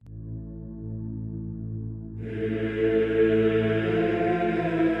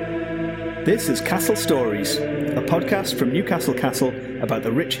This is Castle Stories, a podcast from Newcastle Castle about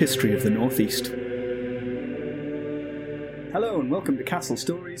the rich history of the North East. Hello and welcome to Castle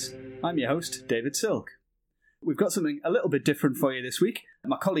Stories. I'm your host, David Silk. We've got something a little bit different for you this week.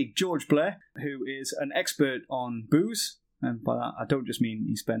 My colleague George Blair, who is an expert on booze, and by that I don't just mean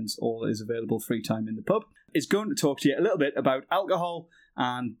he spends all his available free time in the pub, is going to talk to you a little bit about alcohol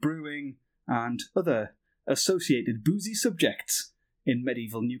and brewing and other associated boozy subjects in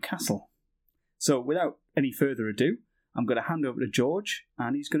medieval Newcastle. So without any further ado, I'm going to hand over to George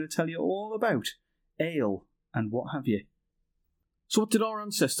and he's going to tell you all about ale and what have you. So what did our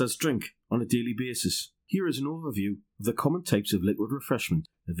ancestors drink on a daily basis? Here is an overview of the common types of liquid refreshment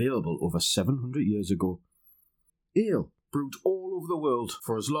available over 700 years ago. Ale, brewed all over the world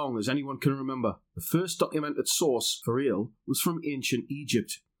for as long as anyone can remember. The first documented source for ale was from ancient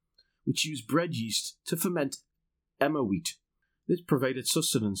Egypt, which used bread yeast to ferment emmer wheat. This provided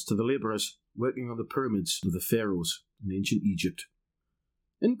sustenance to the labourers working on the pyramids of the pharaohs in ancient Egypt.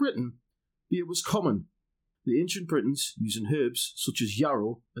 In Britain, beer was common, the ancient Britons using herbs such as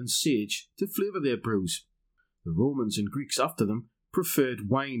yarrow and sage to flavour their brews. The Romans and Greeks after them preferred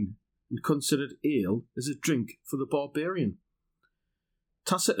wine and considered ale as a drink for the barbarian.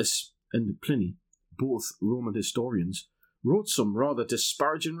 Tacitus and Pliny, both Roman historians, wrote some rather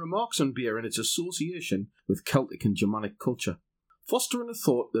disparaging remarks on beer and its association with Celtic and Germanic culture, fostering a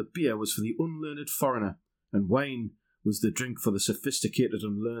thought that beer was for the unlearned foreigner and wine was the drink for the sophisticated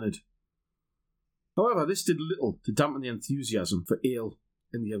and learned. However, this did little to dampen the enthusiasm for ale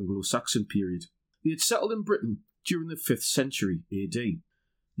in the Anglo-Saxon period. They had settled in Britain during the 5th century AD.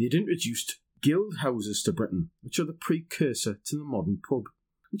 They had introduced guild houses to Britain, which are the precursor to the modern pub,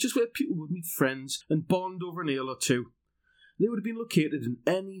 which is where people would meet friends and bond over an ale or two. They would have been located in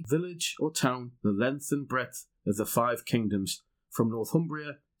any village or town the length and breadth of the 5 kingdoms, from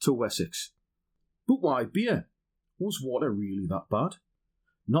Northumbria to Wessex. But why beer? Was water really that bad?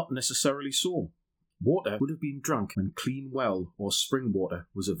 Not necessarily so. Water would have been drunk when clean well or spring water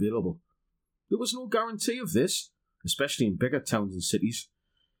was available. There was no guarantee of this, especially in bigger towns and cities,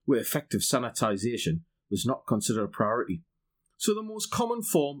 where effective sanitisation was not considered a priority. So the most common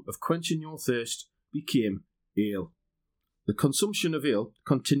form of quenching your thirst became ale. The consumption of ale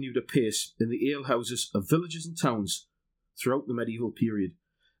continued apace in the alehouses of villages and towns throughout the medieval period.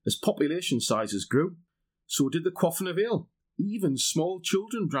 As population sizes grew, so did the quaffing of ale. Even small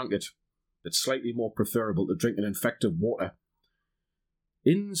children drank it. It's slightly more preferable to drinking infected water.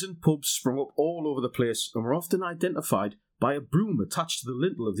 Inns and pubs sprung up all over the place and were often identified by a broom attached to the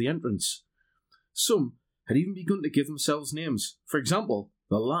lintel of the entrance. Some had even begun to give themselves names. For example,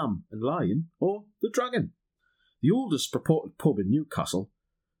 the Lamb and Lion, or the Dragon. The oldest purported pub in Newcastle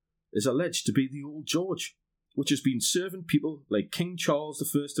is alleged to be the Old George, which has been serving people like King Charles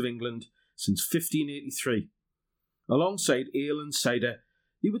I of England since 1583. Alongside ale and cider,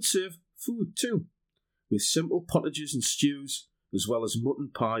 he would serve food too, with simple pottages and stews, as well as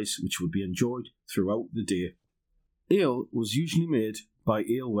mutton pies, which would be enjoyed throughout the day. Ale was usually made by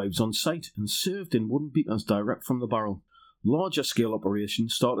alewives on site and served in wooden beakers direct from the barrel. Larger scale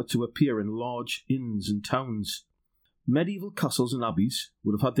operations started to appear in large inns and towns. Medieval castles and abbeys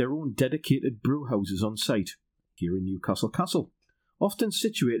would have had their own dedicated brew houses on site, here in Newcastle Castle, often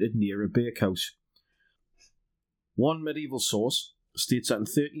situated near a bakehouse. One medieval source states that in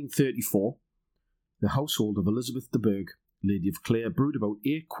 1334, the household of Elizabeth de Burgh, Lady of Clare, brewed about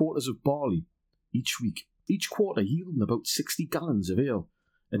 8 quarters of barley each week, each quarter yielding about 60 gallons of ale.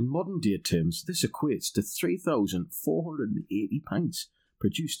 In modern day terms, this equates to 3,480 pints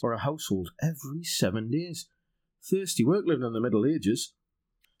produced for a household every 7 days. Thirsty work living in the Middle Ages.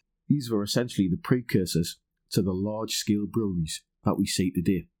 These were essentially the precursors to the large-scale breweries that we see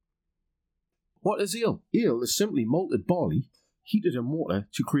today. What is ale? Ale is simply malted barley heated in water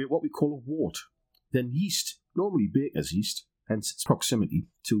to create what we call a wort. Then yeast, normally baker's yeast, hence its proximity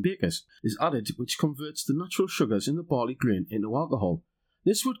to bakers, is added, which converts the natural sugars in the barley grain into alcohol.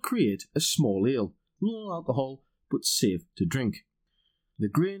 This would create a small ale, low alcohol but safe to drink. The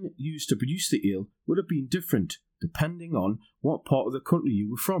grain used to produce the ale would have been different depending on what part of the country you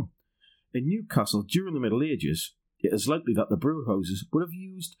were from. In Newcastle during the Middle Ages, it is likely that the brewhouses would have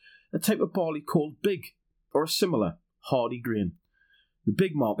used a type of barley called big, or a similar hardy grain. The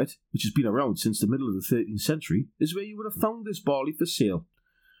big market, which has been around since the middle of the 13th century, is where you would have found this barley for sale.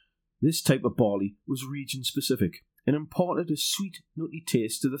 This type of barley was region-specific and imparted a sweet, nutty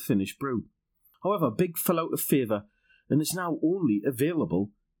taste to the finished brew. However, big fell out of favour and is now only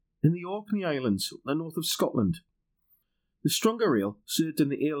available in the Orkney Islands, the north of Scotland. The stronger ale served in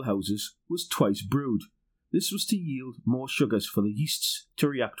the alehouses was twice brewed, This was to yield more sugars for the yeasts to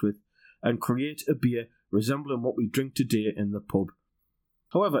react with and create a beer resembling what we drink today in the pub.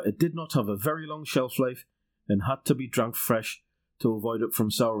 However, it did not have a very long shelf life and had to be drank fresh to avoid it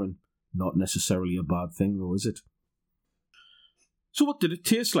from souring. Not necessarily a bad thing though, is it? So what did it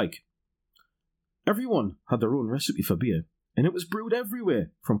taste like? Everyone had their own recipe for beer, and it was brewed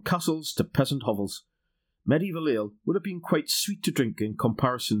everywhere, from castles to peasant hovels. Medieval ale would have been quite sweet to drink in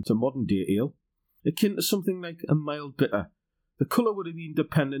comparison to modern-day ale, akin to something like a mild bitter. The colour would have been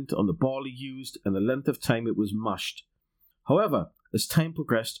dependent on the barley used and the length of time it was mashed. However, as time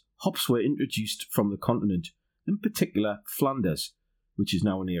progressed, hops were introduced from the continent, in particular Flanders, which is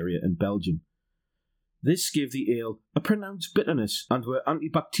now an area in Belgium. This gave the ale a pronounced bitterness and were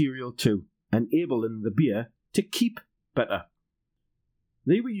antibacterial too, enabling the beer to keep better.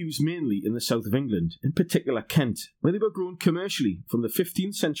 They were used mainly in the south of England, in particular Kent, where they were grown commercially from the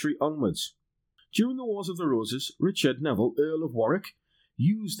 15th century onwards. During the Wars of the Roses, Richard Neville, Earl of Warwick,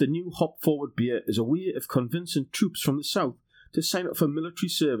 used the new hop-forward beer as a way of convincing troops from the south to sign up for military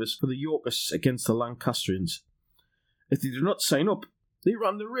service for the Yorkists against the Lancastrians. If they did not sign up, they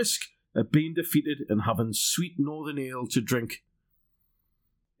ran the risk of being defeated and having sweet northern ale to drink.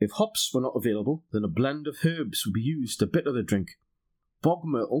 If hops were not available, then a blend of herbs would be used to bitter the drink. Bog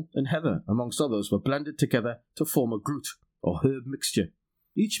myrtle and heather, amongst others, were blended together to form a grut, or herb mixture.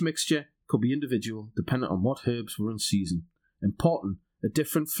 Each mixture could be individual, dependent on what herbs were in season, imparting a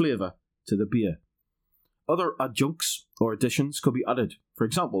different flavour to the beer. Other adjuncts or additions could be added. For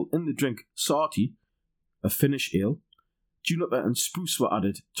example, in the drink Sarti, a Finnish ale, juniper and spruce were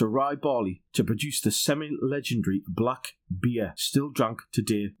added to rye barley to produce the semi-legendary black beer still drunk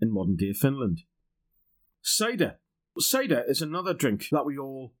today in modern-day Finland. Cider. Cider is another drink that we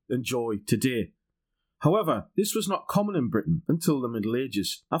all enjoy today. However, this was not common in Britain until the Middle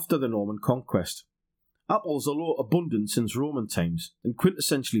Ages, after the Norman conquest. Apples, although abundant since Roman times and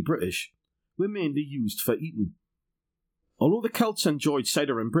quintessentially British, were mainly used for eating. Although the Celts enjoyed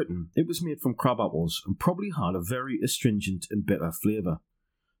cider in Britain, it was made from crab apples and probably had a very astringent and bitter flavour.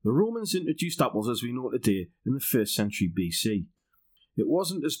 The Romans introduced apples as we know today in the 1st century BC. It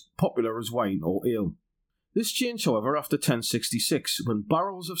wasn't as popular as wine or ale. This changed, however, after 1066, when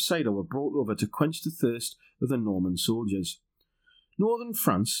barrels of cider were brought over to quench the thirst of the Norman soldiers. Northern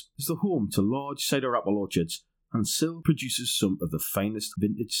France is the home to large cider apple orchards and still produces some of the finest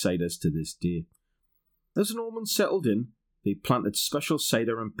vintage ciders to this day. As the Normans settled in, they planted special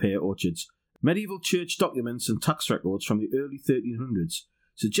cider and pear orchards. Medieval church documents and tax records from the early 1300s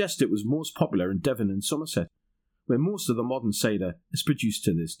suggest it was most popular in Devon and Somerset, where most of the modern cider is produced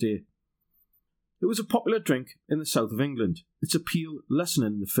to this day. It was a popular drink in the south of England, its appeal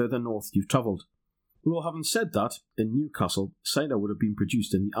lessening the further north you've travelled. Although having said that, in Newcastle, cider would have been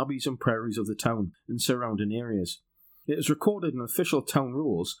produced in the abbeys and prairies of the town and surrounding areas. It is recorded in official town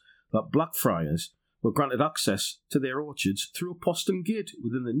rules that Blackfriars were granted access to their orchards through a postern gate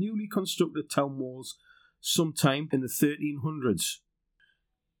within the newly constructed town walls sometime in the 1300s.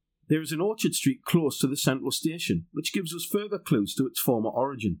 There is an orchard street close to the central station, which gives us further clues to its former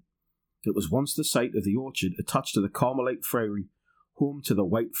origin. It was once the site of the orchard attached to the Carmelite Friary, home to the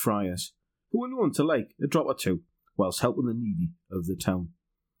White Friars, who were known to like a drop or two, whilst helping the needy of the town.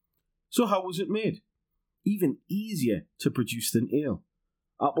 So how was it made? Even easier to produce than ale.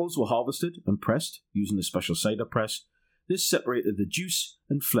 Apples were harvested and pressed using a special cider press. This separated the juice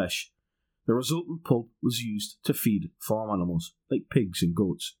and flesh. The resultant pulp was used to feed farm animals, like pigs and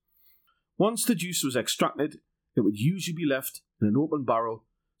goats. Once the juice was extracted, it would usually be left in an open barrel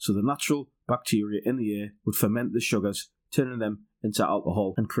so the natural bacteria in the air would ferment the sugars, turning them into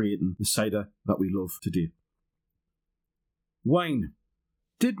alcohol and creating the cider that we love today. Wine.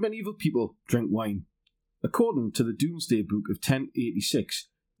 Did medieval people drink wine? According to the Domesday Book of 1086,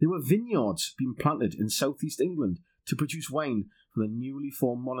 there were vineyards being planted in southeast England to produce wine for the newly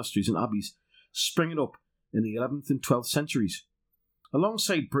formed monasteries and abbeys, springing up in the 11th and 12th centuries.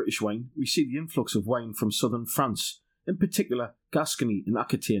 Alongside British wine, we see the influx of wine from southern France, in particular Gascony and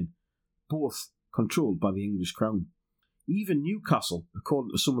Aquitaine, both controlled by the English crown. Even Newcastle,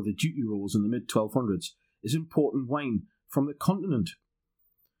 according to some of the duty rolls in the mid-1200s, is importing wine from the continent.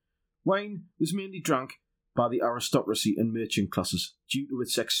 Wine was mainly drank by the aristocracy and merchant classes due to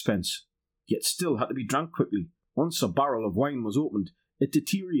its expense, yet still had to be drank quickly. Once a barrel of wine was opened, it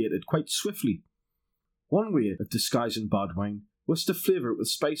deteriorated quite swiftly. One way of disguising bad wine was to flavour it with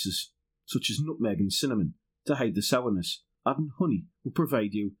spices, such as nutmeg and cinnamon, to hide the sourness. Adding honey will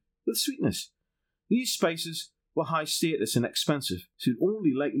provide you with sweetness. These spices were high status and expensive, so you're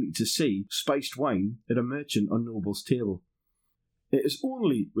only likely to see spiced wine at a merchant or noble's table. It is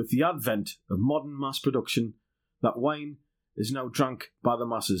only with the advent of modern mass production that wine is now drank by the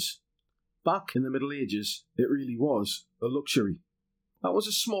masses. Back in the Middle Ages, it really was a luxury. That was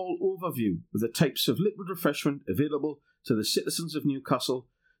a small overview of the types of liquid refreshment available to the citizens of Newcastle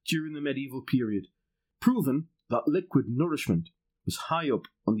during the medieval period, proving that liquid nourishment was high up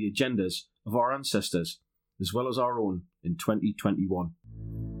on the agendas of our ancestors, as well as our own in 2021.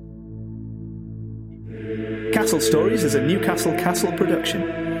 Castle Stories is a Newcastle Castle production.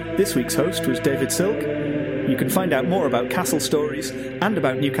 This week's host was David Silk. You can find out more about Castle Stories and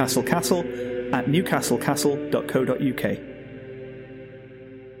about Newcastle Castle at newcastlecastle.co.uk.